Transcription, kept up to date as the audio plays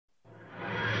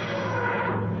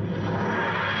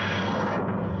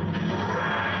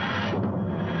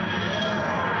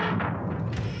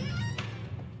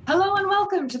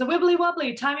to the Wibbly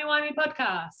Wobbly Timey Wimey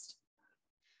podcast.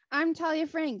 I'm Talia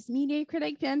Franks, media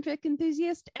critic, fanfic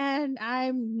enthusiast, and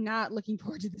I'm not looking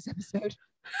forward to this episode.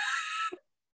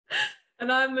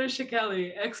 And I'm Lucia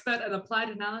Kelly, expert at applied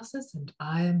analysis, and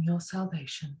I am your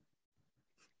salvation.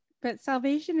 But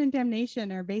salvation and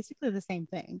damnation are basically the same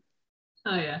thing.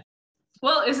 Oh, yeah.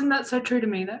 Well, isn't that so true to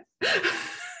me, though?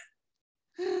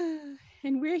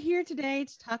 And we're here today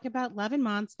to talk about Love and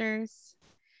Monsters,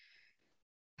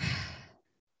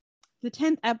 the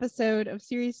 10th episode of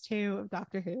Series 2 of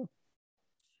Doctor Who.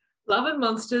 Love and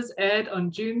Monsters aired on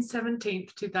June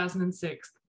 17th,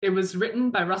 2006. It was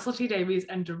written by Russell T Davies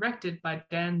and directed by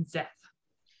Dan Zeff.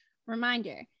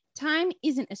 Reminder, time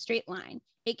isn't a straight line.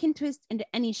 It can twist into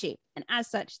any shape, and as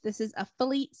such, this is a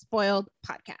fully spoiled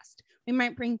podcast. We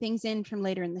might bring things in from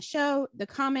later in the show, the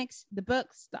comics, the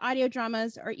books, the audio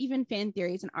dramas, or even fan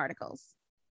theories and articles.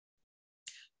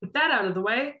 With that out of the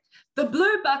way, the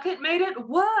blue bucket made it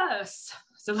worse.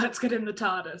 So let's get in the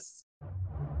TARDIS.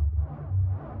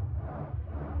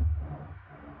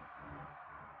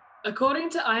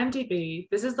 According to IMDb,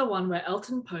 this is the one where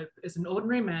Elton Pope is an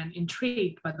ordinary man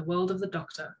intrigued by the world of the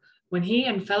Doctor, when he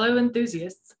and fellow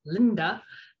enthusiasts, Linda,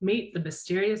 meet the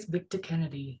mysterious Victor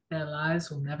Kennedy. Their lives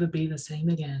will never be the same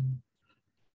again.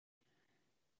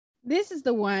 This is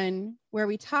the one where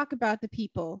we talk about the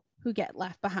people who get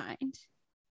left behind.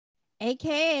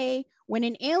 AKA when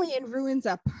an alien ruins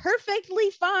a perfectly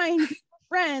fine group of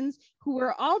friends who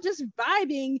are all just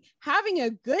vibing, having a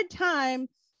good time,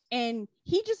 and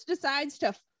he just decides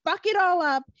to fuck it all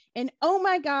up. And oh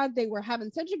my God, they were having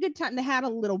such a good time. They had a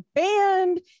little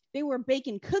band. They were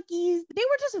baking cookies. They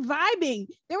were just vibing.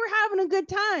 They were having a good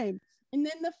time. And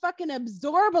then the fucking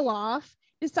Absorbaloff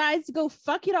decides to go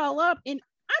fuck it all up. And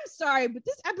I'm sorry, but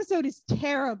this episode is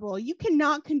terrible. You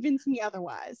cannot convince me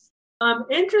otherwise. I'm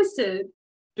interested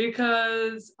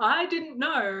because I didn't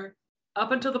know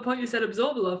up until the point you said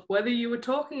Absorbaloff whether you were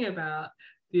talking about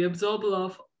the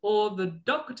Absorbaloff or the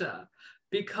Doctor,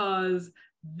 because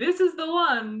this is the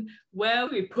one where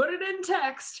we put it in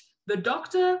text. The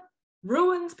Doctor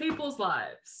ruins people's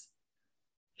lives.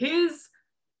 His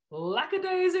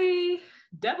lackadaisy,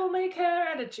 devil-may-care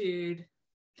attitude.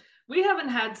 We haven't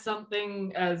had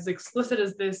something as explicit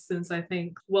as this since, I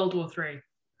think, World War III.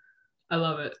 I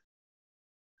love it.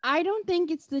 I don't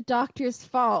think it's the Doctor's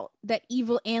fault that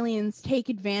evil aliens take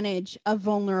advantage of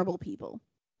vulnerable people.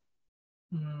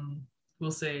 We'll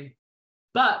see.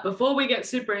 But before we get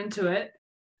super into it,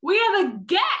 we have a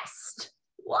guest.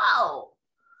 Whoa.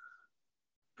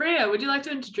 Priya, would you like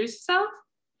to introduce yourself?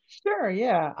 Sure,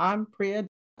 yeah. I'm Priya.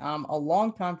 I'm a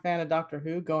longtime fan of Doctor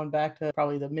Who, going back to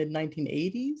probably the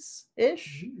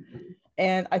mid-1980s-ish.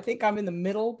 And I think I'm in the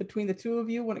middle between the two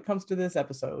of you when it comes to this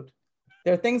episode.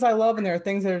 There are things I love and there are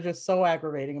things that are just so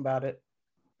aggravating about it.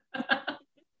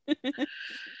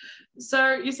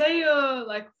 So you say you're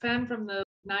like a fan from the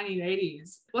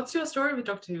 1980s. What's your story with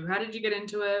Doctor Who? How did you get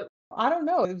into it? I don't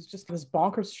know. It was just this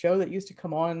bonkers show that used to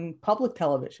come on public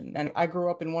television. And I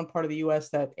grew up in one part of the US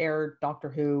that aired Doctor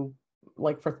Who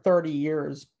like for 30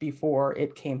 years before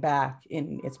it came back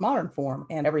in its modern form.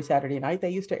 And every Saturday night they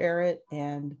used to air it.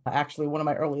 And actually one of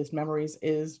my earliest memories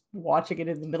is watching it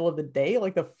in the middle of the day.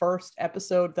 Like the first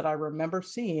episode that I remember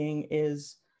seeing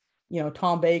is,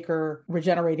 Tom Baker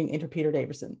regenerating into Peter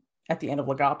Davison at the end of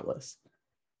Legopolis.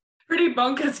 Pretty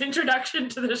bonkers introduction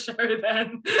to the show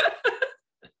then.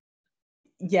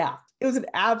 Yeah, it was an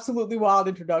absolutely wild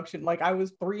introduction. Like I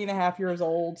was 3.5 years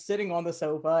old sitting on the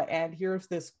sofa and here's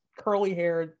this curly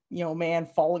haired, man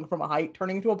falling from a height,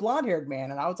 turning into a blonde haired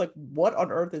man. And I was like, what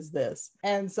on earth is this?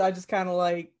 And so I just kind of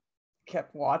like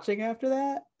kept watching after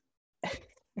that.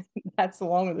 That's the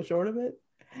long and the short of it.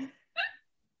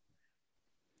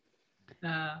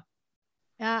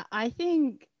 Yeah, I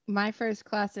think my first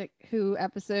classic Who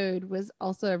episode was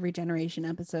also a regeneration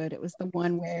episode. It was the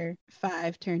one where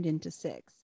 5 turned into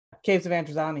 6. Caves of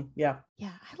Androzani, yeah.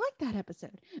 Yeah, I like that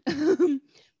episode.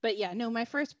 But yeah, no, my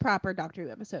first proper Doctor Who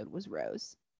episode was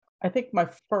Rose. I think my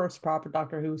first proper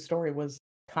Doctor Who story was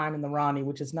Time in the Rani,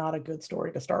 which is not a good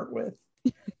story to start with.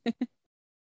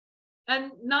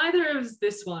 And neither is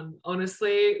this one,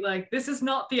 honestly. Like, this is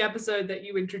not the episode that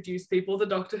you introduce people to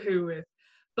Doctor Who with.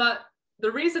 But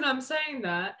the reason I'm saying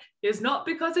that is not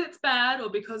because it's bad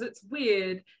or because it's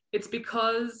weird. It's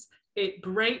because it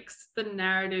breaks the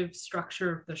narrative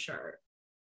structure of the show.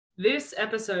 This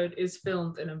episode is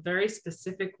filmed in a very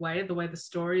specific way. The way the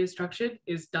story is structured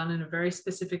is done in a very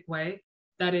specific way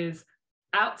that is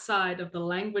outside of the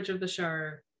language of the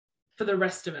show for the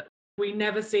rest of it. We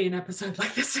never see an episode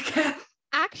like this again.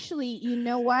 Actually, you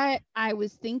know what I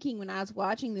was thinking when I was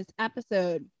watching this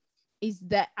episode is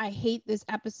that I hate this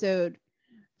episode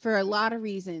for a lot of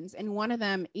reasons. And one of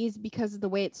them is because of the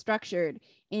way it's structured.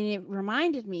 And it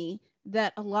reminded me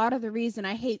that a lot of the reason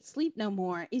I hate Sleep No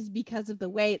More is because of the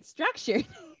way it's structured.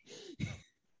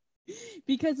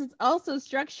 Because it's also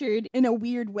structured in a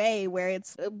weird way where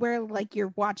like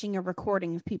you're watching a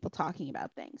recording of people talking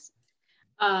about things.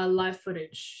 Live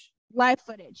footage. Live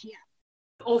footage,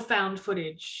 yeah. Or found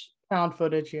footage. Found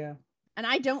footage, yeah. And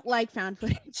I don't like found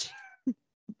footage.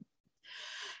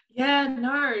 Yeah,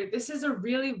 no, this is a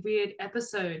really weird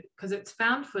episode because it's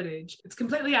found footage. It's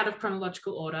completely out of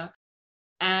chronological order.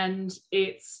 And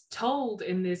it's told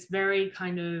in this very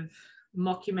kind of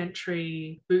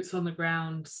mockumentary, boots on the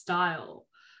ground style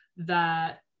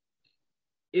that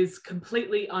is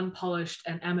completely unpolished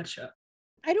and amateur.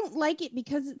 I don't like it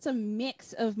because it's a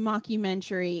mix of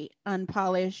mockumentary,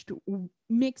 unpolished,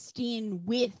 mixed in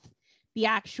with the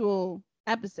actual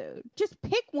episode. Just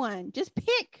pick one. Just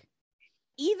pick.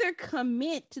 Either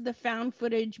commit to the found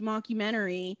footage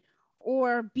mockumentary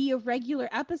or be a regular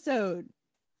episode.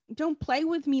 Don't play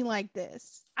with me like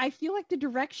this. I feel like the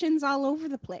direction's all over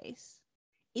the place.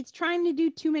 It's trying to do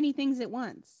too many things at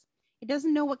once. It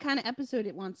doesn't know what kind of episode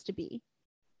it wants to be.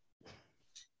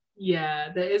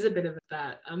 Yeah, there is a bit of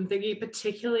that. I'm thinking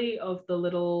particularly of the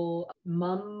little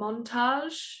mum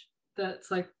montage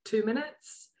that's like 2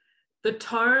 minutes. The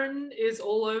tone is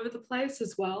all over the place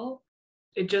as well.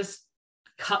 It just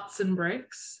cuts and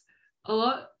breaks a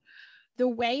lot. The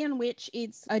way in which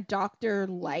it's a Dr.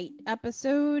 Light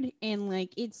episode, and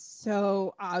like it's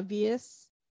so obvious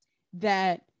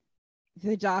that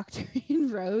the Doctor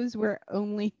and Rose were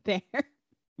only there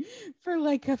for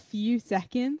like a few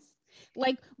seconds.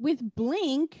 Like with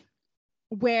Blink,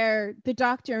 where the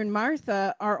Doctor and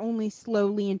Martha are only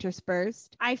slowly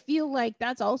interspersed, I feel like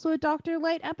that's also a Dr.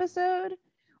 Light episode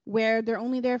where they're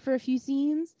only there for a few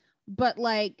scenes, but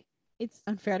like it's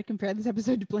unfair to compare this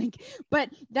episode to Blink, but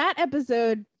that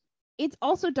episode, it's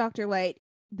also Dr. Light.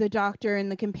 The Doctor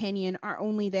and the companion are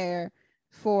only there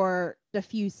for a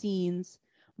few scenes,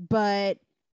 but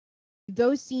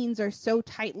those scenes are so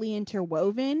tightly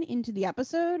interwoven into the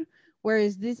episode,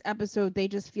 whereas this episode, they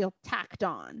just feel tacked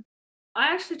on.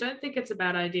 I actually don't think it's a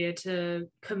bad idea to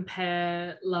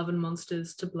compare Love and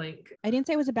Monsters to Blink. I didn't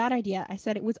say it was a bad idea. I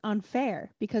said it was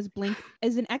unfair because Blink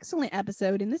is an excellent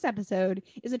episode, and this episode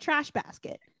is a trash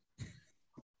basket.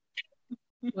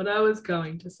 What I was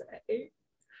going to say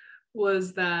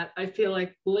was that I feel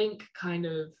like Blink kind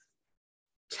of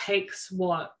takes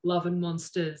what Love and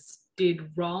Monsters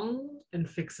did wrong and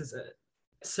fixes it.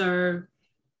 So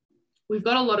we've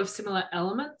got a lot of similar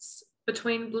elements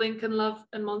between Blink and Love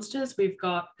and Monsters. We've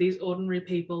got these ordinary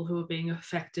people who are being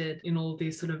affected in all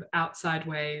these sort of outside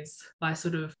ways by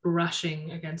sort of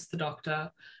brushing against the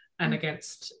Doctor and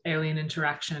against alien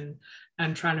interaction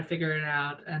and trying to figure it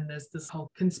out. And there's this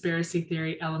whole conspiracy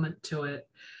theory element to it.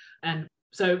 And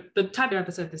so the type of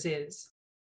episode this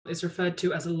is referred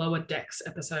to as a Lower Decks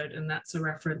episode, and that's a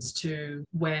reference to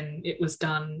when it was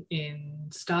done in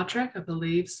Star Trek, I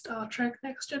believe Star Trek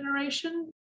Next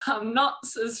Generation. I'm not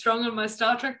as strong on my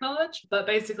Star Trek knowledge, but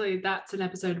basically that's an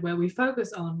episode where we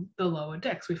focus on the lower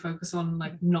decks. We focus on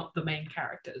like not the main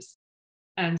characters.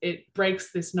 And it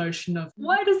breaks this notion of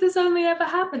why does this only ever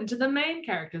happen to the main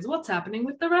characters? What's happening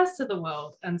with the rest of the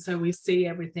world? And so we see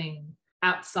everything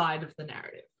outside of the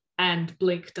narrative. And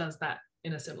Blink does that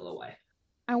in a similar way.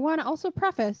 I want to also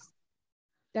preface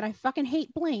that I fucking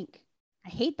hate Blink. I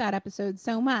hate that episode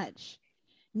so much.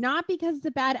 Not because it's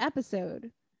a bad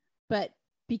episode, but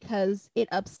because it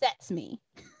upsets me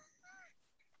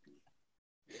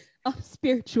on a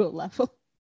spiritual level.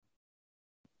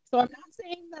 So I'm not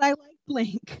saying that I like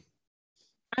Blink.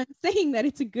 I'm saying that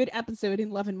it's a good episode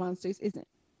and Love and Monsters isn't.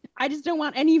 I just don't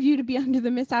want any of you to be under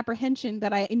the misapprehension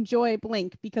that I enjoy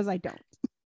Blink, because I don't.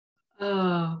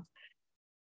 Oh.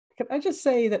 Can I just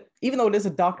say that even though it is a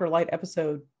Dr. Light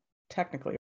episode,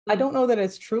 technically, I don't know that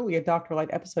it's truly a Dr. Light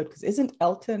episode, because isn't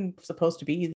Elton supposed to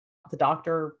be the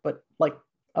Doctor, but like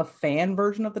a fan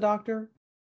version of the Doctor?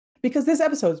 Because this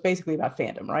episode is basically about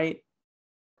fandom, right?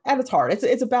 At its heart,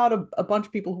 it's about a bunch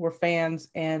of people who are fans,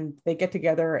 and they get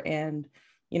together, and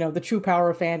you know, the true power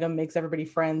of fandom makes everybody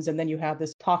friends, and then you have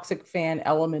this toxic fan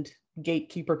element,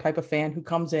 gatekeeper type of fan who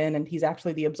comes in, and he's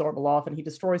actually the Absorbaloff, and he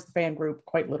destroys the fan group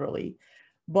quite literally.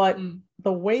 But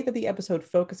the way that the episode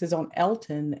focuses on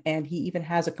Elton, and he even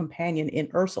has a companion in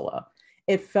Ursula,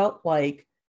 it felt like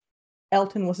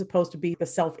Elton was supposed to be the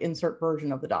self-insert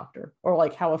version of the Doctor, or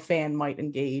like how a fan might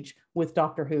engage with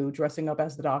Doctor Who, dressing up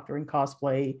as the Doctor in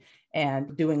cosplay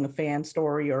and doing a fan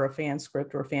story or a fan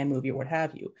script or a fan movie or what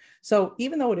have you. So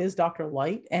even though it is Dr.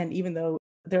 Light, and even though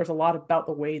there's a lot about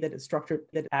the way that it's structured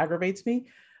that aggravates me,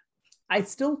 I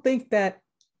still think that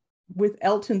with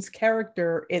Elton's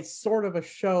character, it's sort of a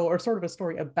show or sort of a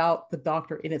story about the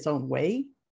Doctor in its own way,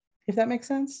 if that makes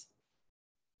sense.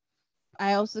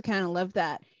 I also kind of love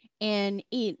that. And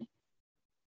it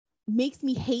makes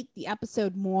me hate the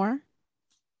episode more.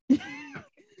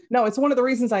 No, it's one of the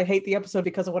reasons I hate the episode,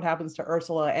 because of what happens to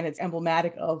Ursula, and it's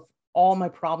emblematic of all my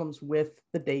problems with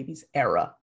the Davies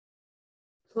era.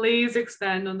 Please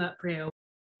expand on that, Priya.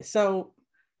 So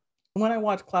when I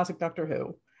watch classic Doctor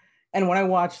Who, and when I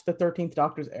watch the 13th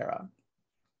Doctor's era,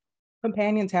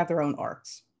 companions have their own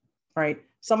arcs, right?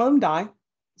 Some of them die.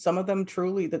 Some of them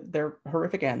truly, they're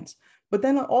horrific ends. But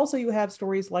then also you have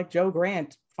stories like Joe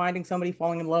Grant finding somebody,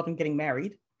 falling in love and getting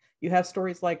married. You have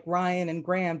stories like Ryan and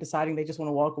Graham deciding they just want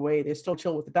to walk away. They're still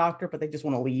chill with the Doctor, but they just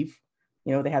want to leave.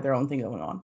 You know, they have their own thing going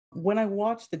on. When I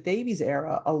watch the Davies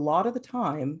era, a lot of the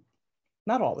time,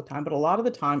 not all the time, but a lot of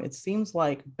the time, it seems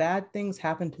like bad things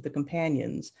happen to the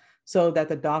companions so that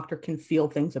the Doctor can feel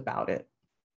things about it.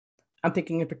 I'm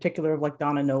thinking in particular of like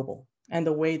Donna Noble and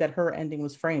the way that her ending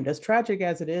was framed. As tragic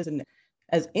as it is and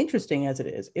as interesting as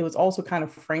it was also kind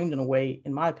of framed in a way,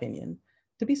 in my opinion,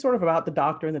 to be sort of about the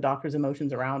Doctor and the Doctor's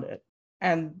emotions around it.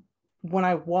 And when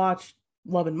I watch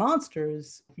Love and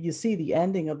Monsters, you see the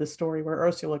ending of the story where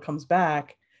Ursula comes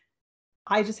back.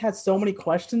 I just had so many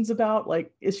questions about,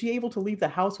 like, is she able to leave the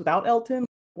house without Elton?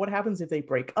 What happens if they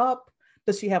break up?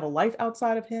 Does she have a life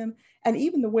outside of him? And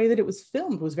even the way that it was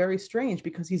filmed was very strange,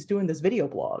 because he's doing this video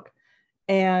blog.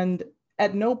 And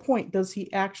at no point does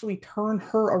he actually turn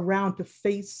her around to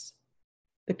face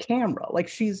the camera. Like,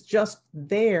 she's just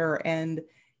there, and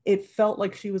it felt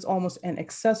like she was almost an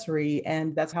accessory.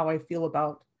 And that's how I feel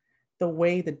about the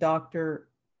way the Doctor,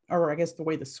 or I guess the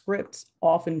way the scripts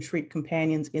often treat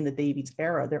companions in the Davies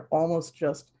era. They're almost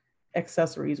just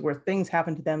accessories where things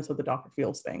happen to them so the Doctor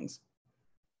feels things.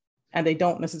 And they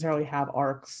don't necessarily have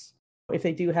arcs. If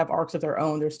they do have arcs of their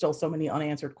own, there's still so many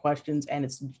unanswered questions, and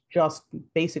it's just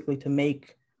basically to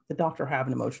make the Doctor have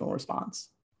an emotional response.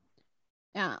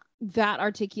 Yeah, that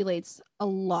articulates a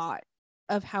lot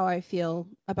of how I feel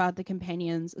about the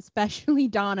companions, especially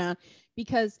Donna,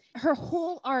 because her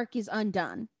whole arc is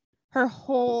undone. Her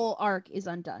whole arc is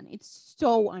undone. It's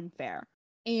so unfair.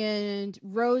 And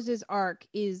Rose's arc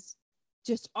is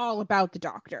just all about the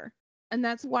Doctor. And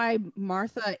that's why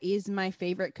Martha is my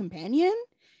favorite companion,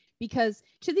 because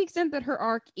to the extent that her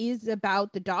arc is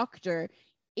about the Doctor,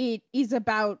 it is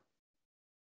about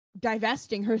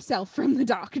divesting herself from the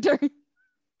Doctor.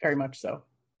 Very much so.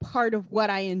 Part of what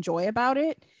I enjoy about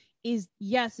it is,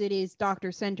 yes, it is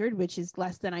Doctor-centered, which is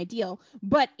less than ideal,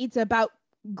 but it's about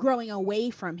growing away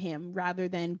from him rather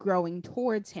than growing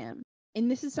towards him. And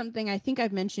this is something I think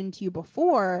I've mentioned to you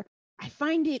before. I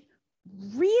find it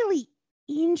really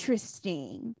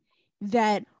interesting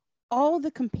that all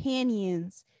the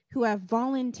companions who have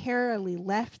voluntarily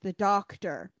left the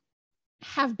Doctor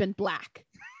have been Black.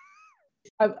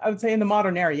 I would say in the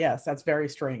modern era, yes, that's very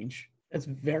strange. It's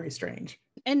very strange.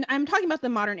 And I'm talking about the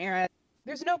modern era.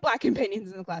 There's no Black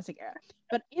companions in the classic era.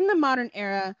 But in the modern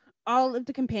era, all of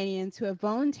the companions who have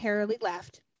voluntarily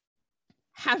left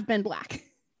have been Black.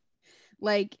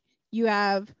 Like, you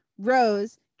have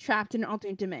Rose trapped in an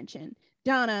alternate dimension.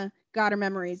 Donna got her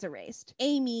memories erased.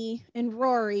 Amy and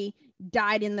Rory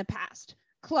died in the past.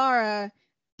 Clara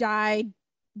died,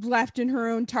 left in her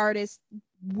own TARDIS,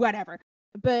 whatever.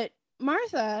 But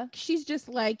Martha, she's just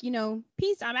like,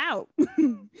 peace, I'm out.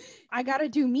 I gotta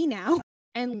do me now.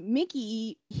 And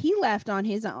Mickey, he left on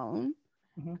his own.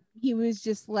 Mm-hmm. He was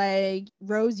just like,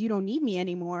 Rose, you don't need me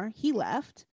anymore. He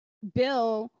left.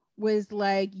 Bill was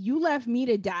like, you left me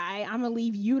to die. I'm gonna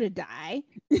leave you to die.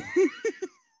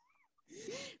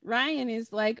 Ryan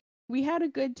is like, we had a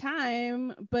good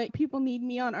time, but people need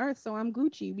me on Earth, so I'm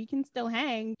Gucci. We can still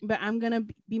hang, but I'm gonna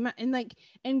be my,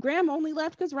 and Graham only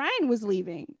left because Ryan was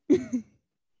leaving.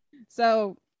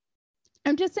 So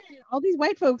I'm just saying, all these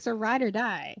white folks are ride or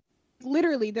die.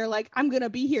 Literally, they're like, I'm gonna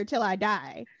be here till I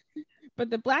die. But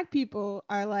the Black people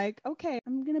are like, okay,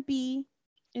 I'm gonna be,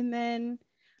 and then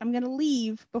I'm gonna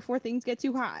leave before things get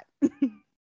too hot.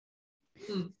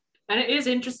 And it is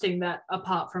interesting that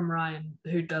apart from Ryan,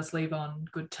 who does leave on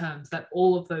good terms, that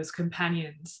all of those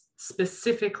companions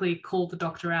specifically call the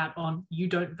Doctor out on, you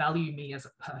don't value me as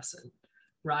a person,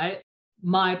 right?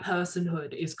 My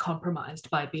personhood is compromised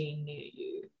by being near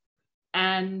you.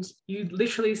 And you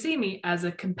literally see me as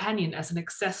a companion, as an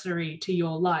accessory to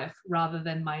your life rather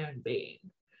than my own being.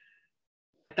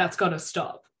 That's got to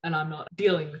stop. And I'm not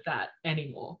dealing with that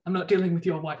anymore. I'm not dealing with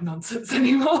your white nonsense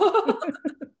anymore.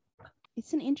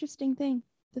 It's an interesting thing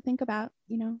to think about,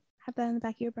 have that in the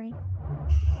back of your brain.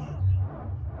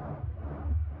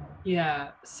 Yeah,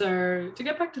 so to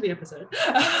get back to the episode.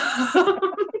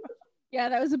 Yeah,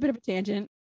 that was a bit of a tangent.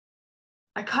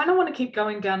 I kind of want to keep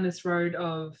going down this road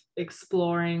of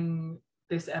exploring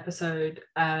this episode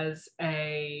as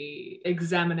a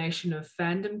examination of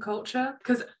fandom culture.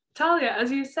 Because Talia,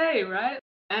 as you say, right?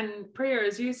 And Priya,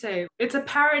 as you say, it's a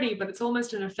parody, but it's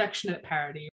almost an affectionate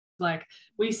parody. Like,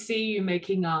 we see you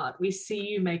making art, we see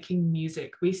you making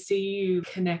music, we see you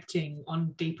connecting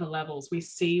on deeper levels. We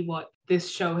see what this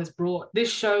show has brought.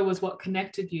 This show was what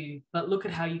connected you, but look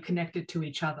at how you connected to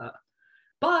each other.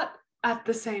 But at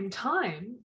the same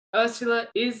time, Ursula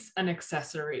is an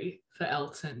accessory for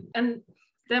Elton. And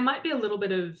there might be a little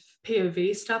bit of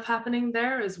POV stuff happening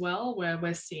there as well, where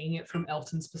we're seeing it from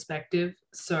Elton's perspective.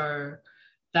 So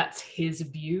that's his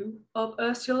view of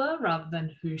Ursula rather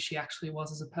than who she actually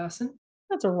was as a person.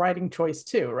 That's a writing choice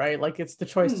too, right? Like, it's the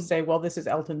choice to say, well, this is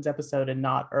Elton's episode and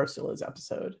not Ursula's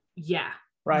episode. Yeah.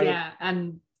 Right. Yeah.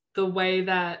 And the way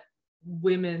that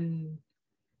women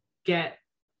get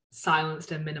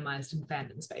silenced and minimized in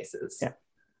fandom spaces. Yeah.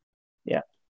 Yeah.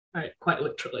 Right. Quite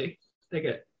literally. They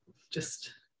get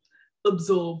just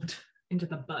absorbed into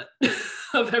the butt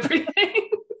of everything.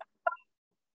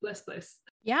 Bless place.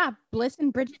 Yeah, Bliss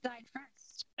and Bridget died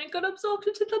first. And got absorbed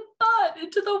into the butt,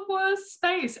 into the worst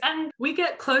space. And we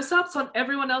get close-ups on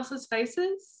everyone else's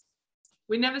faces.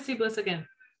 We never see Bliss again.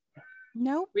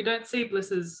 Nope. We don't see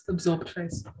Bliss's absorbed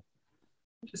face.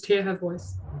 Just hear her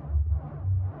voice.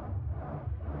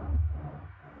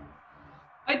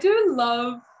 I do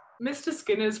love Mr.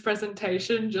 Skinner's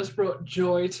presentation, just brought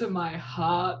joy to my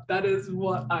heart. That is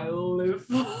what I live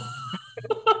for.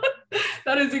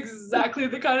 That is exactly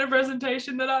the kind of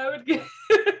presentation that I would give.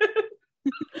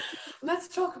 Let's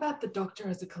talk about the Doctor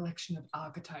as a collection of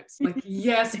archetypes. Like,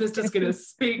 yes, Mr. Skinner,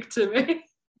 speak to me.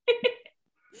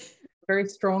 Very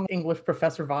strong English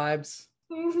professor vibes.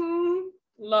 Mm-hmm.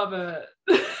 Love it.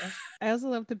 I also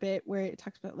love the bit where it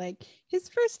talks about, like, his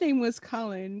first name was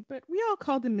Colin, but we all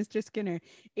called him Mr. Skinner.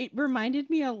 It reminded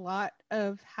me a lot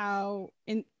of how,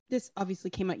 and this obviously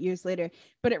came out years later,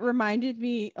 but it reminded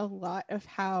me a lot of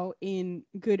how in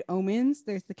Good Omens,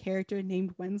 there's the character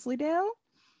named Wensleydale.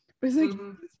 It was like,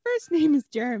 his first name is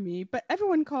Jeremy, but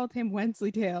everyone called him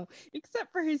Wensleydale,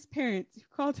 except for his parents, who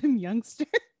called him Youngster.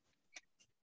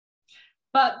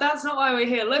 But that's not why we're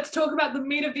here. Let's talk about the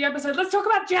meat of the episode. Let's talk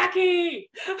about Jackie.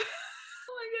 Oh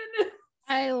my goodness.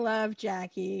 I love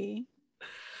Jackie.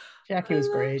 Jackie was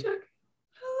great. I love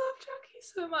Jackie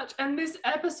so much. And this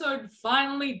episode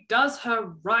finally does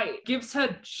her right, gives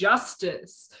her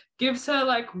justice, gives her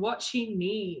like what she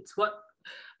needs. What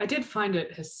I did find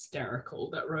it hysterical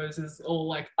that Rose is all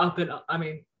like up in, I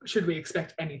mean, should we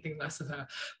expect anything less of her?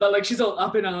 But like, she's all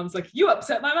up in arms, like, you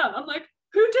upset my mum. I'm like,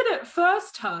 who did it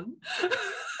first, hun?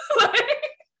 Like,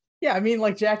 yeah, I mean,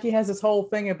 like, Jackie has this whole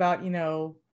thing about,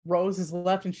 Rose is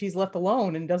left and she's left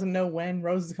alone and doesn't know when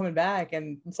Rose is coming back.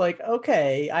 And it's like,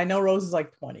 okay, I know Rose is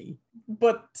like 20,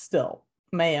 but still,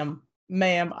 ma'am,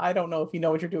 I don't know if you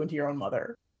know what you're doing to your own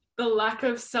mother. The lack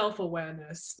of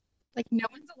self-awareness. Like, no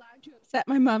one's allowed to upset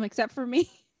my mom except for me.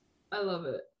 I love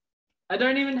it. I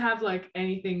don't even have like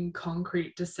anything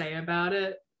concrete to say about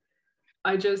it.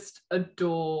 I just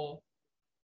adore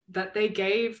that they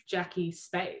gave Jackie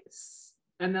space.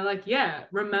 And they're like, yeah,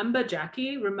 remember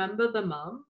Jackie? Remember the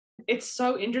mum? It's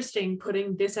so interesting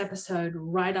putting this episode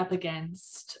right up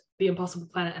against The Impossible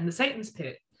Planet and the Satan's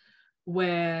Pit,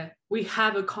 where we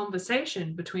have a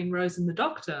conversation between Rose and the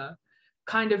Doctor,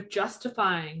 kind of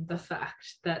justifying the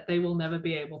fact that they will never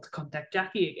be able to contact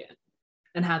Jackie again,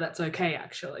 and how that's okay,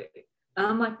 actually. And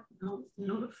I'm like,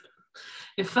 no,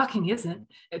 it fucking isn't.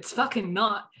 It's fucking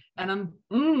not. And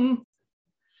I'm,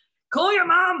 call your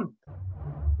mom.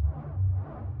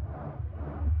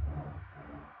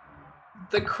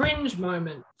 The cringe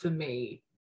moment for me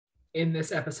in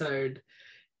this episode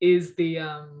is the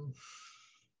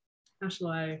how shall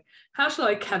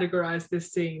I categorize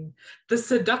this scene? The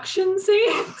seduction scene.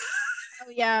 Oh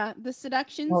yeah, the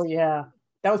seduction. Oh yeah,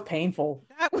 that was painful.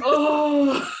 That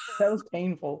was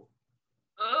painful.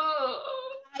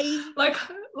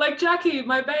 Like Jackie,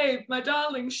 my babe, my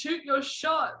darling, shoot your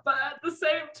shot, but at the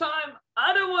same time,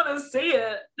 I don't want to see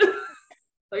it.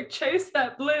 Like, chase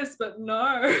that bliss, but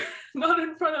no, not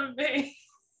in front of me.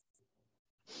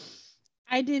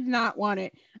 I did not want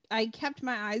it. I kept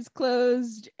my eyes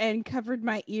closed and covered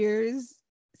my ears,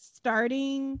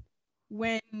 starting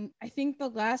when I think the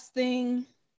last thing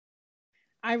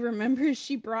I remember is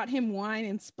she brought him wine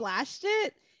and splashed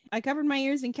it. I covered my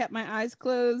ears and kept my eyes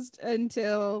closed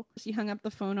until she hung up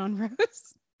the phone on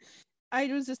Rose. I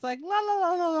was just like, la la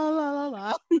la la la la la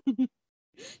la.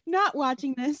 Not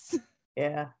watching this.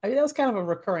 Yeah, I mean, that was kind of a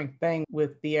recurring thing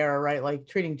with the era, right? Like,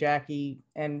 treating Jackie,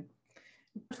 and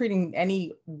treating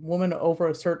any woman over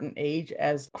a certain age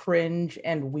as cringe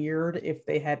and weird if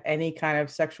they had any kind of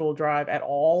sexual drive at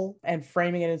all, and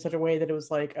framing it in such a way that it was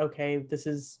like, okay, this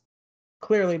is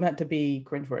clearly meant to be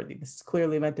cringeworthy. This is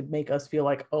clearly meant to make us feel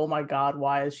like, oh my God,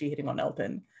 why is she hitting on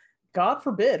Elton? God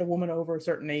forbid a woman over a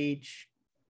certain age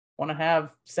want to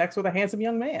have sex with a handsome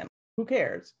young man. Who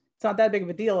cares? It's not that big of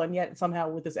a deal. And yet somehow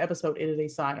with this episode, it is a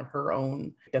sign of her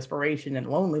own desperation and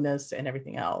loneliness and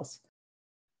everything else.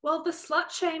 Well, the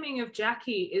slut shaming of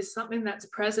Jackie is something that's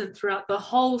present throughout the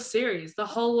whole series, the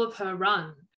whole of her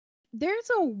run.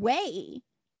 There's a way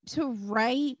to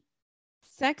write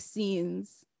sex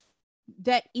scenes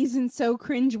that isn't so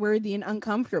cringeworthy and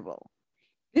uncomfortable.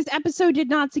 This episode did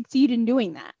not succeed in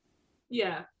doing that.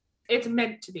 Yeah, it's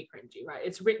meant to be cringy, right?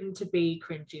 It's written to be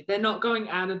cringy. They're not going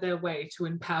out of their way to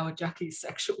empower Jackie's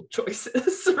sexual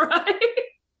choices, right?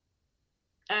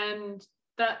 And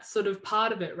that's sort of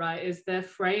part of it, right? Is they're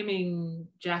framing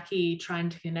Jackie trying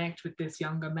to connect with this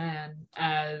younger man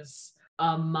as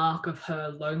a mark of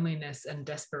her loneliness and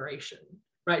desperation,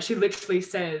 right? She literally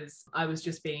says, I was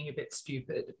just being a bit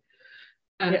stupid.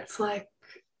 And It's like,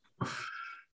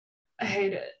 I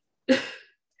hate it.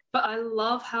 But I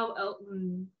love how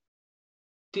Elton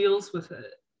deals with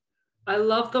it. I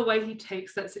love the way he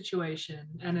takes that situation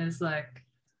and is like,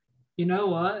 you know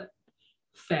what?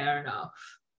 Fair enough.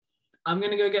 I'm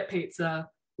going to go get pizza.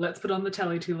 Let's put on the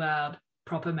telly too loud.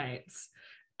 Proper mates.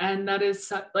 And that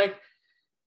is like,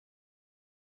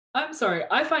 I'm sorry.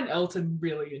 I find Elton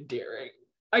really endearing.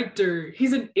 I do.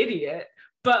 He's an idiot,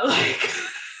 but like...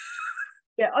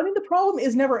 Yeah, I mean, the problem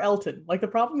is never Elton. Like, the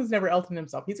problem is never Elton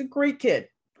himself. He's a great kid.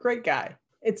 Great guy.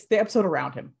 It's the episode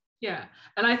around him. Yeah.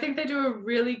 And I think they do a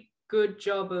really good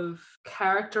job of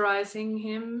characterizing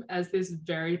him as this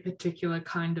very particular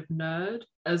kind of nerd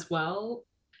as well,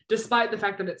 despite the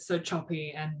fact that it's so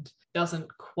choppy and doesn't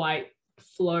quite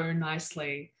flow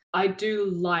nicely. I do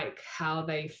like how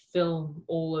they film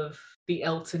all of the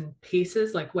Elton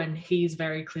pieces, like when he's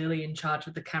very clearly in charge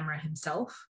of the camera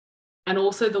himself. And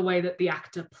also the way that the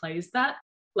actor plays that.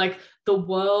 Like the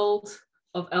world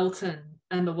of Elton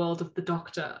and the world of the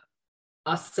Doctor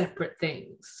are separate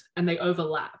things and they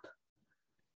overlap.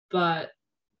 But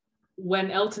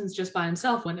when Elton's just by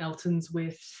himself, when Elton's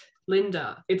with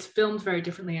Linda, it's filmed very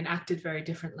differently and acted very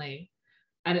differently.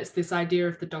 And it's this idea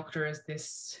of the Doctor as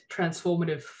this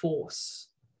transformative force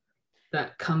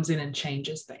that comes in and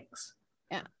changes things.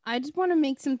 Yeah, I just want to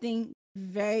make something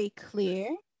very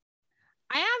clear.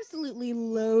 I absolutely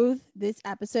loathe this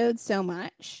episode so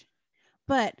much,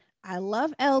 but I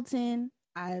love Elton.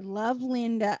 I love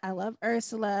Linda. I love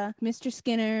Ursula, Mr.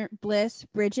 Skinner, Bliss,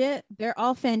 Bridget. They're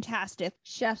all fantastic.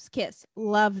 Chef's kiss.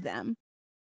 Love them.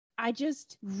 I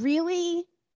just really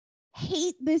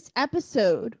hate this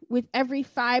episode with every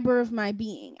fiber of my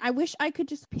being. I wish I could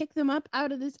just pick them up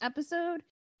out of this episode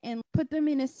and put them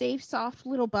in a safe, soft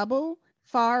little bubble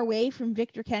far away from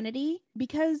Victor Kennedy,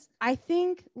 because I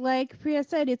think, like Priya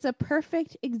said, it's a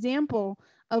perfect example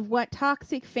of what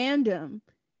toxic fandom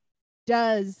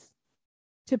does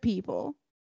to people.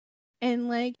 And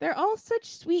like, they're all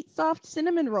such sweet, soft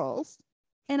cinnamon rolls,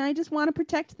 and I just want to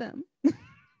protect them.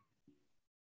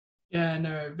 Yeah,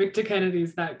 no, Victor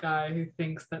Kennedy's that guy who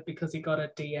thinks that because he got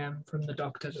a DM from the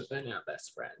Doctor that they're now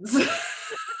best friends.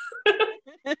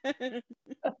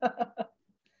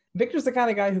 Victor's the kind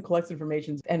of guy who collects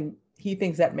information and he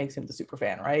thinks that makes him the super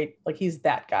fan, right? Like he's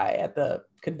that guy at the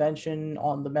convention,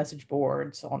 on the message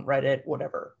boards, on Reddit,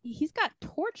 whatever. He's got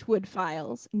Torchwood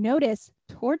files. Notice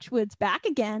Torchwood's back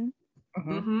again.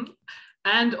 Mm-hmm. Mm-hmm.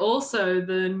 And also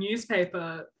the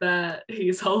newspaper that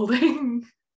he's holding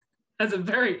has a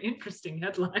very interesting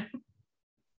headline.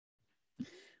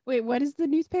 Wait, what does the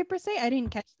newspaper say? I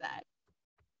didn't catch that.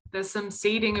 There's some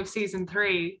seeding of season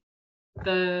 3.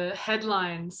 The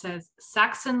headline says,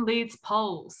 Saxon leads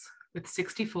polls with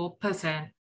 64%,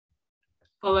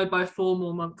 followed by 4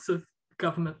 more months of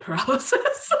government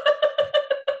paralysis.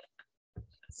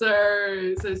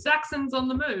 So Saxon's on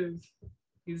the move.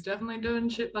 He's definitely doing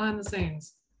shit behind the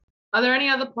scenes. Are there any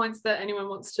other points that anyone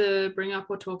wants to bring up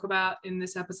or talk about in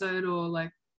this episode, or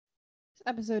like? This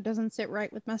episode doesn't sit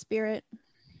right with my spirit.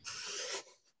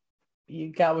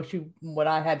 You got what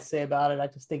I had to say about it. I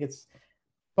just think it's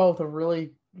both a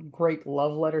really great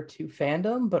love letter to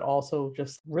fandom, but also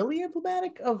just really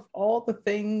emblematic of all the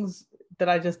things that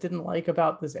I just didn't like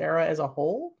about this era as a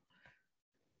whole.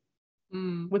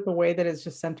 With the way that it's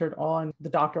just centered on the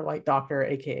Doctor Light Doctor,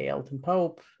 aka Elton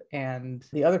Pope, and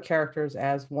the other characters,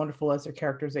 as wonderful as their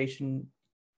characterization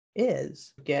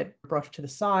is, get brushed to the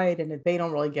side, and they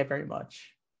don't really get very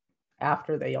much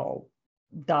after they all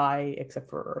die, except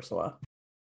for Ursula.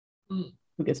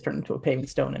 who gets turned into a paving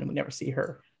stone and we never see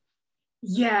her.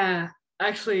 Yeah,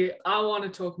 actually, I want to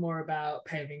talk more about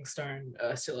Paving Stone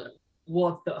Ursula.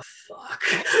 What the fuck?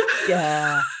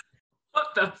 Yeah. What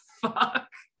the fuck?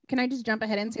 Can I just jump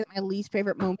ahead and say that my least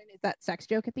favorite moment is that sex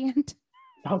joke at the end?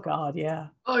 Oh God, yeah.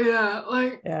 Oh yeah,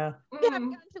 like Yeah. Yeah, I've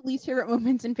gotten to least favorite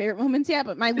moments and favorite moments, yeah,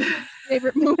 but my least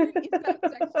favorite moment is that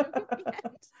sex joke at the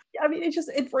end. I mean,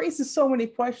 it raises so many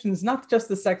questions, not just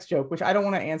the sex joke, which I don't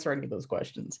want to answer any of those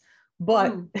questions,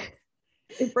 but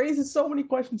it raises so many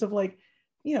questions of like,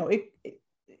 you know,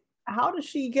 how does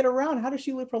she get around? How does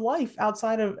she live her life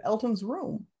outside of Elton's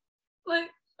room? like,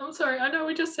 I'm sorry, I know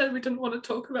we just said we didn't want to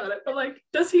talk about it, but like,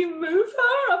 does he move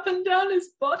her up and down his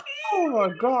body? Oh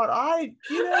my God,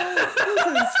 this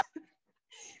is.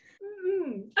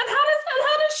 And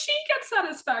how does she get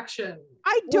satisfaction?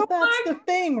 I don't. Well, that's the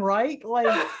thing, right?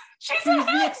 Like, she's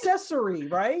the accessory,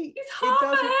 right? He's half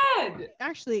a head.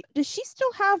 Actually, does she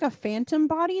still have a phantom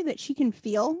body that she can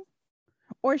feel?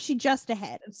 Or is she just a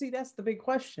head? See, that's the big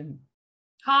question.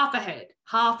 Half a head.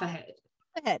 Half a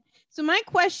head. So my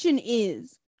question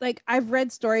is, like, I've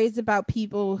read stories about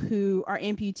people who are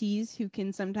amputees who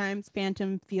can sometimes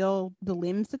phantom feel the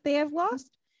limbs that they have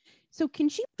lost. So can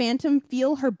she phantom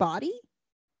feel her body?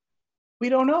 We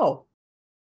don't know.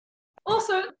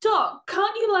 Also, Doc,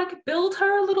 can't you like build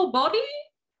her a little body?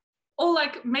 Or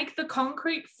like make the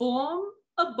concrete form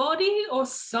a body or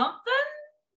something?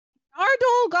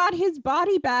 Ardol got his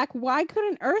body back. Why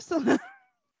couldn't Ursula?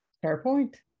 Fair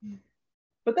point.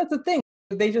 But that's the thing.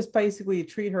 They just basically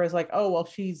treat her as like, oh, well,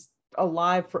 she's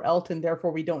alive for Elton,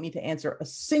 therefore we don't need to answer a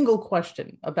single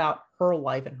question about her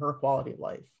life and her quality of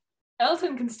life.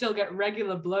 Elton can still get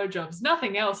regular blowjobs.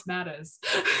 Nothing else matters.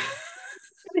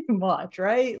 Pretty much,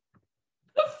 right?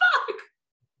 The fuck?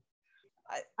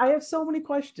 I have so many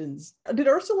questions. Did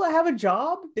Ursula have a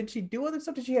job? Did she do other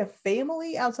stuff? Did she have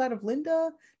family outside of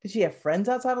Linda? Did she have friends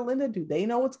outside of Linda? Do they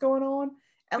know what's going on?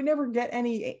 And we never get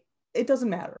any. It doesn't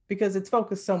matter because it's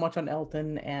focused so much on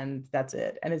Elton and that's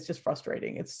it. And it's just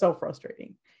frustrating. It's so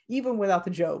frustrating. Even without the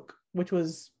joke, which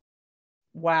was,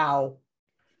 wow.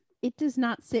 It does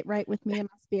not sit right with me in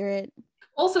my spirit.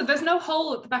 Also, there's no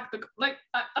hole at the back of the... Like,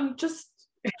 I'm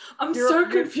so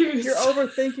confused. You're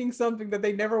overthinking something that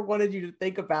they never wanted you to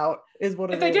think about is what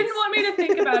it is. If they didn't want me to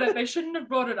think about it, they shouldn't have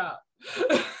brought it up.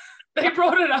 They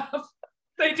brought it up.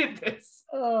 They did this.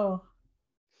 Oh.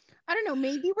 I don't know,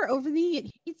 maybe we're over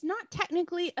it's not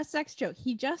technically a sex joke.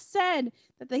 He just said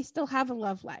that they still have a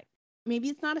love life. Maybe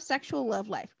it's not a sexual love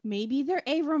life. Maybe they're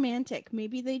aromantic.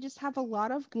 Maybe they just have a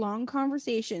lot of long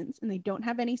conversations and they don't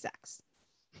have any sex.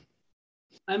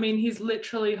 I mean, he's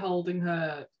literally holding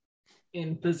her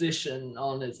in position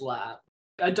on his lap.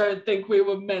 I don't think we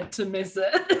were meant to miss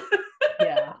it.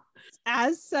 Yeah.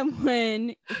 As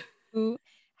someone who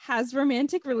has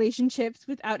romantic relationships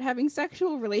without having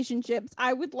sexual relationships,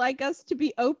 I would like us to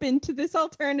be open to this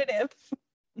alternative.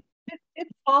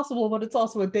 It's possible, but it's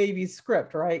also a Davies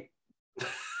script, right?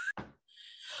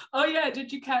 Oh yeah,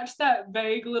 did you catch that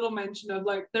vague little mention of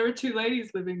like, there are two ladies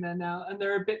living there now and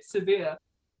they're a bit severe?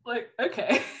 Like,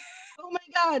 okay. Oh my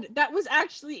God, that was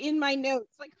actually in my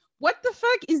notes. Like, what the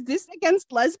fuck? Is this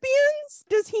against lesbians?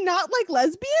 Does he not like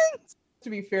lesbians?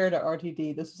 To be fair to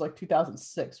RTD, this was like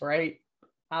 2006, right?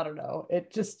 I don't know.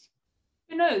 It just...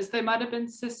 Who knows? They might have been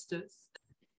sisters.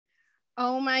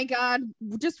 Oh my God.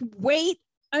 Just wait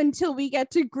until we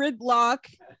get to Gridlock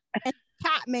and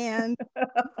Catman.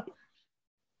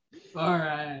 All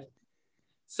right.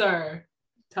 So,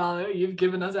 Talia, you've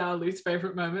given us our least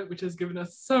favorite moment, which has given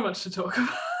us so much to talk about.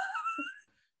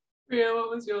 Ria, what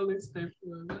was your least favorite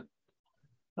moment?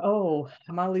 Oh,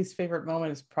 my least favorite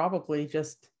moment is probably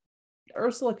just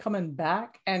Ursula coming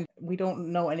back and we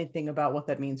don't know anything about what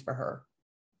that means for her.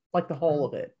 Like the whole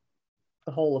of it.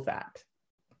 The whole of that.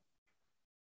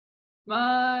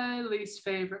 My least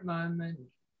favorite moment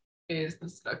is the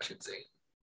seduction scene.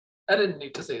 I didn't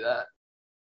need to see that.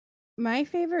 My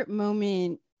favorite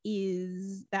moment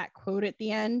is that quote at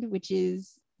the end, which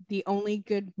is the only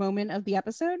good moment of the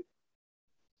episode.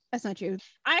 That's not true.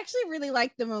 I actually really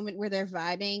like the moment where they're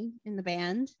vibing in the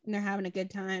band and they're having a good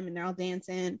time and they're all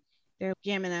dancing. They're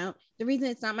jamming out. The reason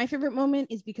it's not my favorite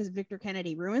moment is because Victor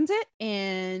Kennedy ruins it.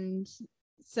 And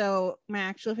so my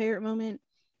actual favorite moment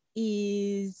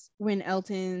is when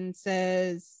Elton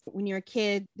says, when you're a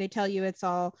kid, they tell you it's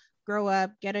all grow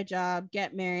up, get a job,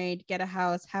 get married, get a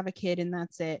house, have a kid, and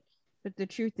that's it. But the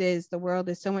truth is the world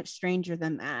is so much stranger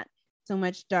than that, so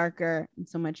much darker and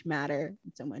so much madder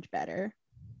and so much better.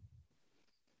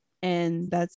 And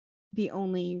that's the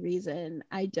only reason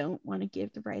I don't want to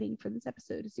give the writing for this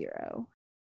episode a 0.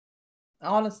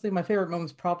 Honestly, my favorite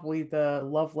moment is probably the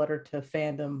love letter to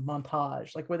fandom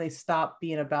montage, like where they stop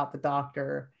being about the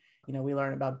Doctor. We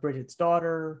learn about Bridget's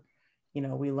daughter.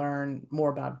 We learn more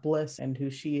about Bliss and who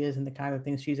she is and the kind of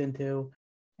things she's into.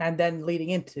 And then leading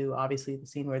into, obviously, the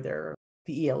scene where they're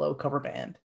the ELO cover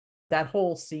band. That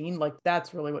whole scene, like,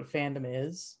 that's really what fandom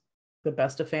is. The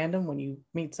best of fandom, when you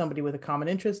meet somebody with a common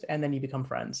interest and then you become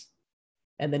friends.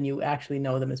 And then you actually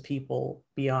know them as people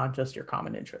beyond just your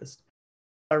common interest.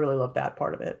 I really love that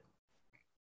part of it.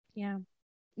 Yeah.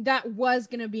 That was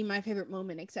going to be my favorite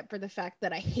moment, except for the fact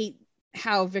that I hate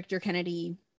how Victor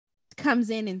Kennedy comes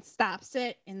in and stops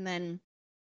it, and then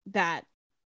that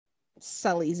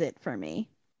sullies it for me.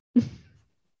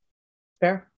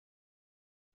 Fair.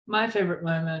 My favorite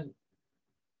moment,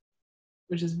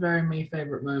 which is very me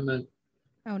favorite moment.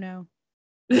 Oh no.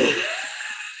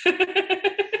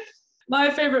 My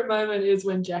favorite moment is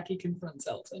when Jackie confronts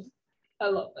Elton. I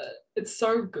love it. It's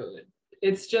so good.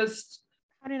 It's just...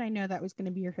 How did I know that was going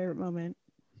to be your favorite moment?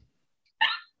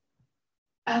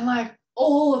 And like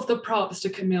all of the props to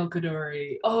Camille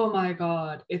Kaduri. Oh my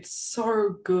God. It's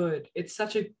so good. It's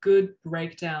such a good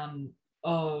breakdown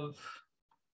of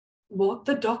what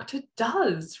the Doctor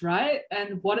does, right?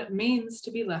 And what it means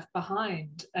to be left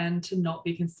behind and to not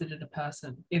be considered a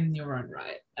person in your own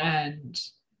right, and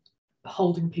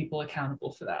holding people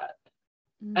accountable for that.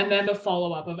 And then the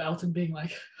follow-up of Elton being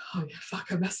like, oh yeah,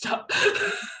 fuck, I messed up.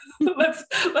 let's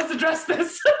address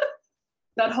this.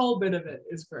 That whole bit of it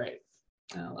is great.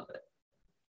 I love it.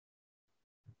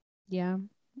 Yeah,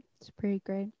 it's pretty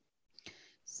great.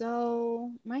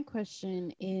 So my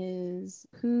question is,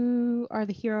 who are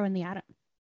the hero and the Atom?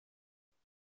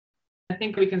 I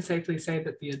think we can safely say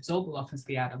that the Absorbaloff is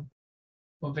the Atom,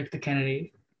 or Victor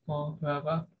Kennedy, or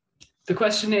whoever. The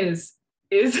question is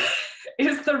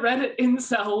the Reddit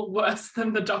incel worse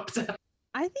than the Doctor?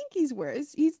 I think he's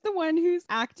worse. He's the one who's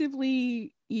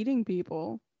actively eating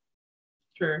people.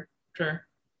 True.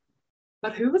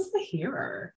 But who was the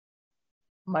hero?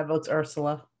 My vote's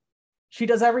Ursula. She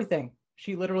does everything.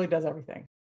 She literally does everything.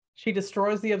 She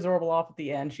destroys the Absorbaloff at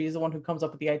the end. She's the one who comes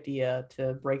up with the idea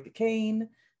to break the cane,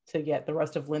 to get the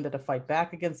rest of Linda to fight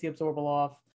back against the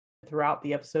Absorbaloff. Throughout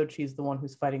the episode, she's the one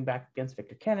who's fighting back against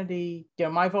Victor Kennedy.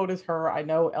 My vote is her. I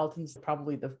know Elton's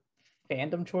probably the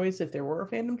fandom choice if there were a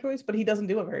fandom choice, but he doesn't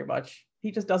do it very much.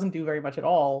 He just doesn't do very much at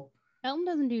all. Elton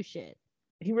doesn't do shit.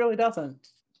 He really doesn't.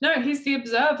 No, he's the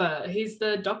observer. He's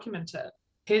the documenter.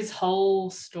 His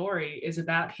whole story is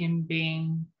about him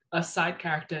being a side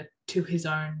character to his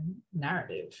own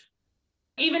narrative.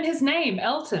 Even his name,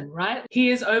 Elton, right?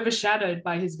 He is overshadowed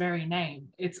by his very name.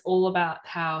 It's all about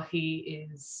how he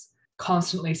is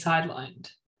constantly sidelined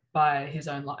by his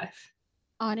own life.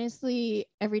 Honestly,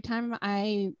 every time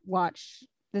I watch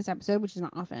this episode, which is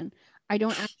not often, I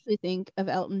don't actually think of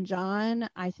Elton John.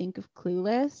 I think of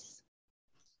Clueless.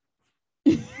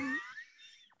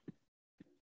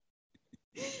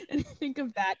 And I think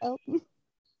of that Elton.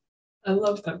 I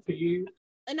love that for you.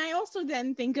 And I also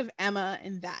then think of Emma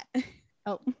and that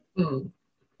Elton.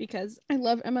 Because I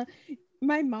love Emma.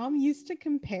 My mom used to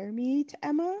compare me to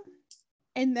Emma.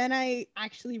 And then I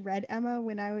actually read Emma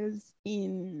when I was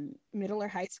in middle or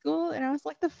high school. And I was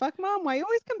like, the fuck, Mom? Why are you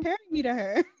always comparing me to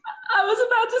her? I was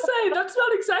about to say, that's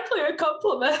not exactly a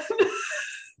compliment.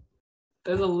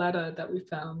 There's a letter that we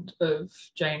found of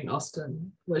Jane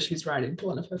Austen where she's writing to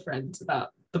one of her friends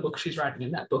about the book she's writing,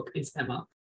 and that book is Emma.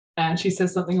 And she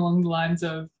says something along the lines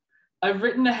of, I've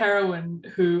written a heroine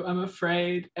who I'm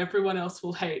afraid everyone else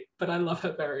will hate, but I love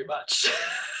her very much.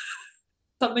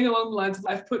 Something along the lines of,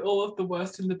 I've put all of the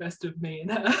worst and the best of me in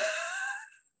her.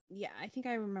 Yeah, I think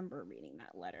I remember reading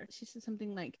that letter. She said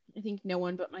something like, I think no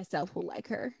one but myself will like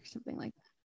her, something like that.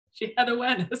 She had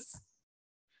awareness.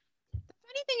 The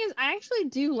funny thing is, I actually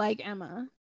do like Emma.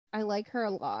 I like her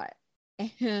a lot.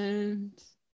 And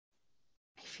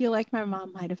I feel like my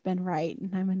mom might have been right,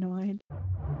 and I'm annoyed.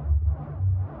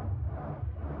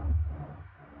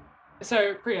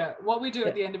 So, Priya, what we do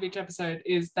at the end of each episode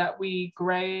is that we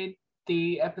grade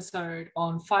the episode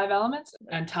on 5 elements.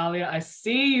 And Talia, I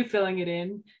see you filling it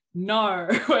in. No,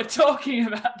 we're talking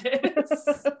about this.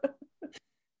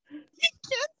 You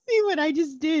can't see what I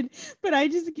just did, but I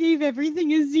just gave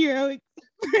everything a 0 except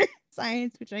for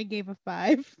science, which I gave a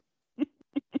 5.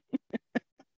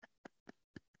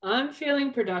 I'm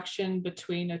feeling production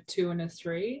between a 2 and a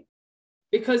 3.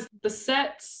 Because the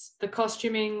sets, the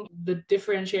costuming, the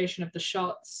differentiation of the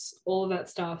shots, all of that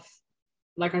stuff,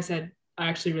 like I said, I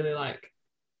actually really like.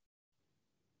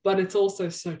 But it's also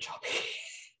so choppy.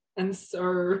 And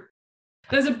so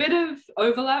there's a bit of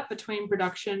overlap between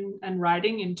production and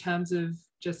writing in terms of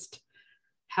just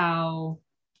how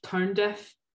tone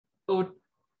deaf or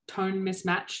tone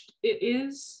mismatched it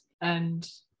is. And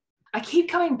I keep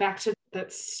coming back to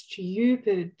that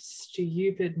stupid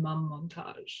mum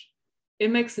montage. It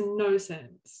makes no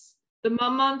sense. The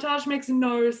mum montage makes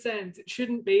no sense. It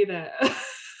shouldn't be there.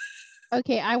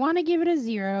 Okay, I want to give it a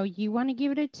 0. You want to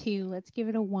give it a 2. Let's give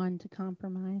it a 1 to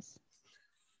compromise.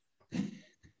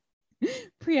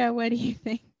 Priya, what do you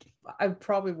think? I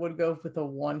probably would go with a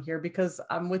 1 here because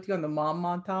I'm with you on the mom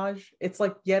montage. It's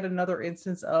like yet another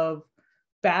instance of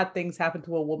bad things happen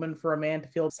to a woman for a man to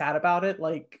feel sad about it.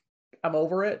 Like, I'm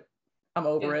over it. I'm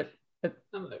over it. I'm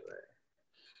over it.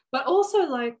 But also,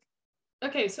 like,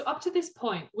 okay, so up to this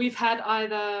point, we've had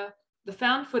either the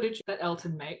found footage that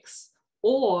Elton makes,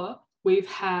 or we've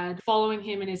had following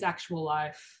him in his actual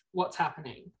life, what's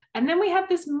happening. And then we have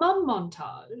this mum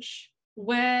montage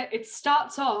where it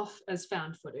starts off as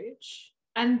found footage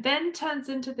and then turns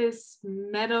into this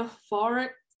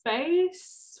metaphoric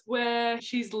space where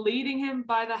she's leading him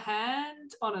by the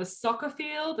hand on a soccer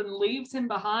field and leaves him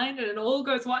behind, and it all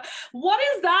goes, what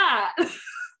is that?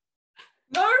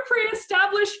 No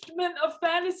pre-establishment of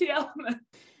fantasy element.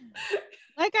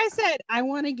 Like I said, I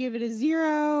want to give it a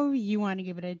 0. You want to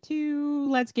give it a 2.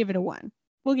 Let's give it a 1.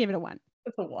 We'll give it a 1.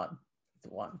 It's a 1.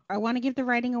 It's a 1. I want to give the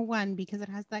writing a 1 because it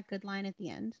has that good line at the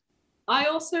end. I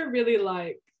also really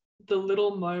like the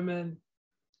little moment.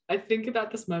 I think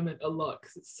about this moment a lot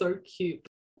because it's so cute,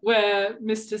 where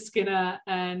Mr. Skinner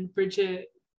and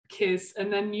Bridget kiss,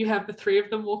 and then you have the three of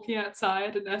them walking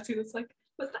outside, and Ursula's like,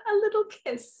 was that a little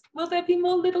kiss? Will there be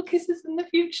more little kisses in the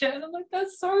future? And I'm like,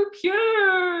 that's so cute.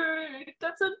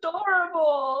 That's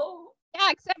adorable.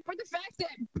 Yeah, except for the fact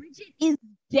that Bridget is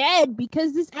dead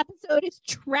because this episode is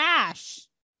trash.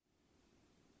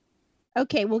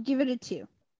 Okay, we'll give it a 2.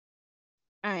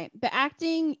 All right, the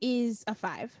acting is a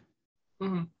 5.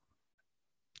 Mm-hmm.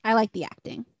 I like the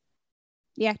acting.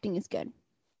 The acting is good.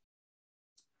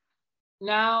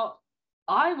 Now,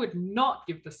 I would not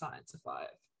give the science a 5.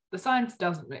 The science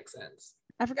doesn't make sense.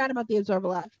 I forgot about the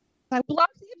Absorbaloff. I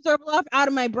blocked the Absorbaloff out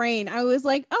of my brain. I was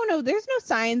like, oh no, there's no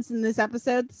science in this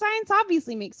episode. The science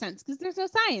obviously makes sense because there's no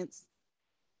science.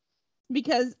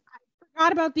 Because I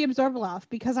forgot about the Absorbaloff,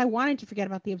 because I wanted to forget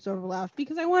about the Absorbaloff,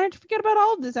 because I wanted to forget about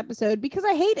all of this episode, because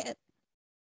I hate it.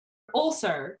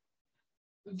 Also,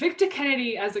 Victor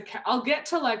Kennedy I'll get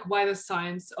to like why the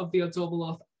science of the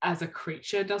Absorbaloff as a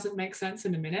creature doesn't make sense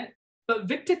in a minute, but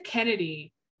Victor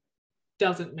Kennedy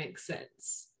doesn't make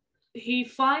sense. He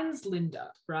finds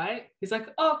Linda, right? He's like,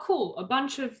 oh, cool, a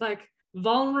bunch of like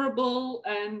vulnerable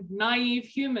and naive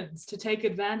humans to take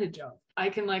advantage of. I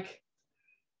can like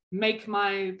make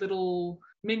my little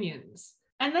minions.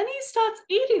 And then he starts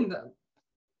eating them.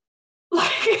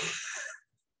 Like,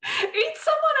 eat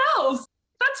someone else.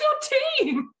 That's your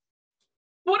team.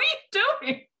 What are you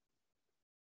doing?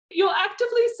 You're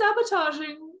actively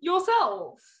sabotaging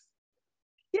yourself.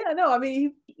 Yeah, no, I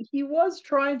mean, he was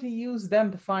trying to use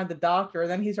them to find the doctor, and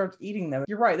then he starts eating them.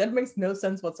 You're right. That makes no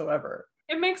sense whatsoever.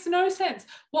 It makes no sense.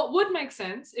 What would make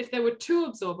sense if there were 2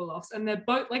 Absorbaloffs and they're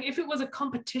both, like, if it was a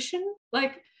competition,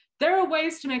 like, there are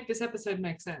ways to make this episode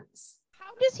make sense.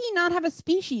 How does he not have a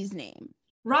species name?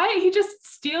 Right? He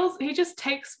just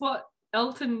takes what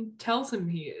Elton tells him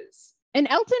he is. And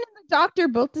Elton and the doctor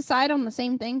both decide on the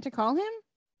same thing to call him?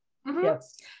 Mm-hmm.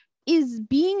 Yes. Is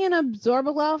being an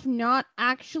Absorbaloff not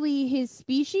actually his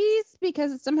species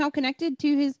because it's somehow connected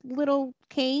to his little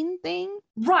cane thing?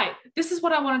 Right. This is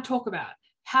what I want to talk about.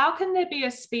 How can there be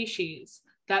a species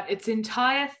that its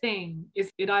entire thing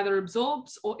is it either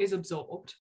absorbs or is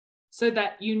absorbed, so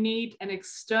that you need an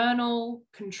external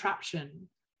contraption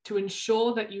to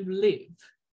ensure that you live,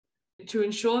 to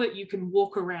ensure that you can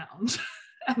walk around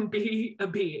and be a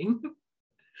being?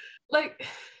 Like,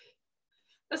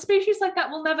 a species like that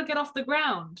will never get off the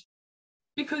ground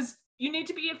because you need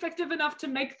to be effective enough to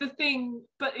make the thing.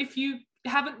 But if you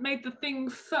haven't made the thing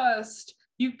first,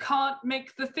 you can't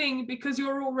make the thing because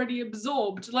you're already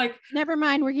absorbed. Like, never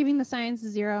mind. We're giving the science a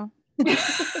 0.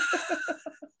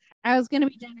 I was going to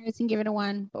be generous and give it a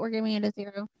 1, but we're giving it a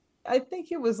 0. I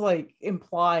think it was like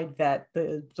implied that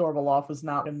the Zorbaloff was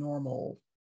not a normal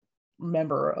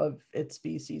member of its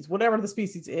species. Whatever the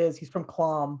species is, he's from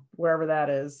Clom, wherever that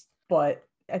is. But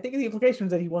I think the implication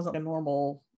is that he wasn't a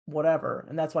normal whatever,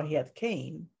 and that's why he had the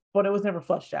cane, but it was never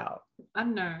fleshed out. I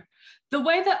don't know. The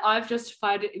way that I've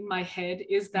justified it in my head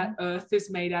is that Earth is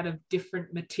made out of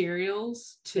different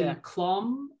materials to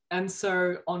Clom, and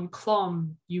so on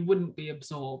Clom, you wouldn't be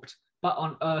absorbed, but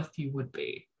on Earth, you would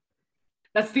be.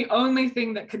 That's the only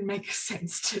thing that can make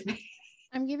sense to me.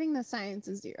 I'm giving the science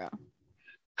a 0.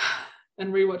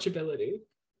 And rewatchability.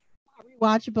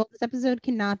 Rewatchable. This episode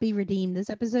cannot be redeemed. This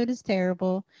episode is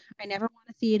terrible. I never want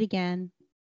to see it again.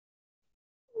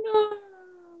 No,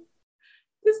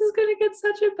 this is gonna get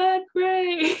such a bad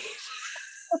grade.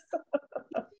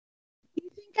 You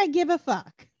think I give a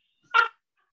fuck?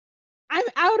 I'm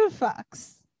out of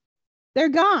fucks. They're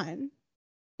gone.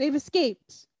 They've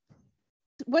escaped.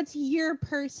 What's your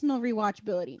personal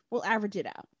rewatchability? We'll average it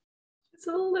out. It's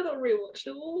a little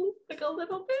rewatchable, like a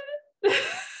little bit.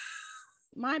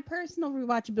 My personal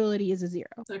rewatchability is a 0.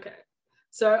 Okay.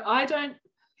 So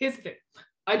here's the thing.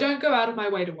 I don't go out of my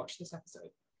way to watch this episode,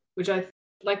 which I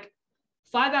like.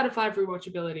 5 out of 5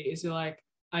 rewatchability is you're like,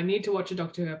 I need to watch a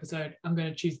Doctor Who episode. I'm going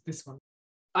to choose this one.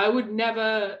 I would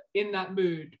never, in that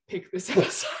mood, pick this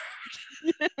episode.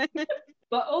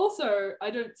 But also,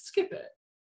 I don't skip it.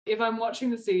 If I'm watching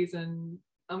the season,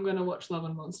 I'm going to watch Love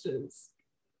and Monsters.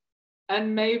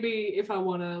 And maybe if I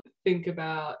want to think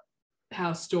about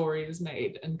how story is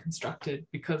made and constructed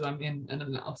because I'm in an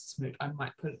analysis mood, I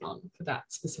might put it on for that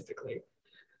specifically.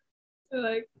 So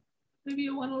like, maybe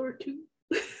a 1 or a 2.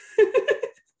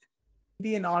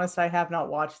 Being honest, I have not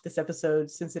watched this episode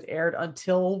since it aired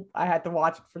until I had to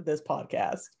watch it for this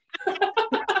podcast.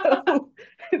 So,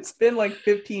 it's been like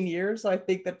 15 years. So I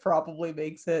think that probably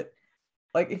makes it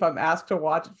like, if I'm asked to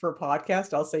watch it for a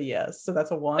podcast, I'll say yes. So that's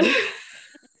a 1.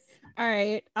 All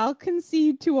right. I'll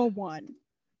concede to a 1.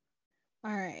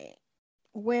 All right.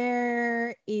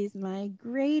 Where is my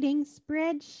grading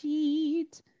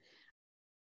spreadsheet?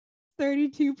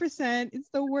 32%. It's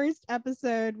the worst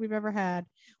episode we've ever had.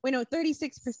 Wait, no,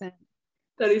 36%.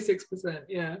 36%,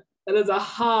 yeah. That is a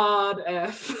hard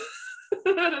F.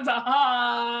 That is a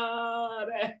hard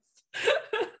F.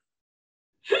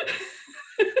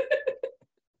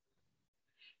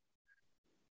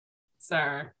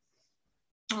 So,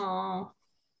 oh,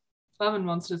 Love and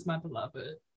Monsters, my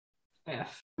beloved.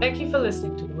 F. Thank you for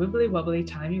listening to the Wibbly Wobbly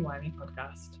Timey Wimey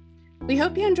podcast. We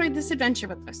hope you enjoyed this adventure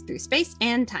with us through space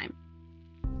and time.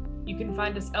 You can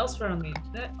find us elsewhere on the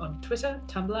internet on Twitter,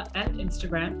 Tumblr, and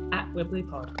Instagram at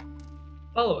WibblyPod.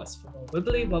 Follow us for more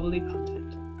Wibbly Wobbly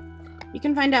content. You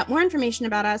can find out more information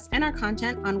about us and our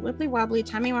content on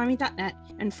wibblywobblytimeyimey.net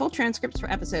and full transcripts for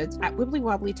episodes at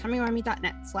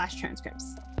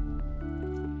wibblywobblytimeyimey.net/transcripts.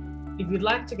 If you'd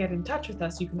like to get in touch with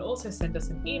us, you can also send us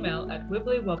an email at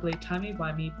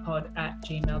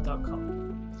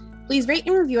wibblywobblytimeyimeypod@gmail.com. Please rate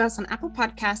and review us on Apple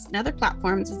Podcasts and other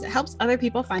platforms as it helps other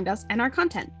people find us and our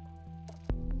content.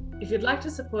 If you'd like to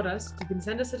support us, you can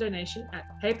send us a donation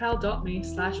at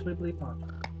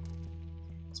paypal.me/wibblypod.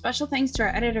 Special thanks to our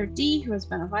editor Dee, who has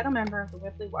been a vital member of the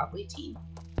Wibbly Wobbly team.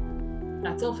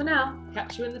 That's all for now.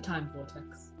 Catch you in the time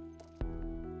vortex.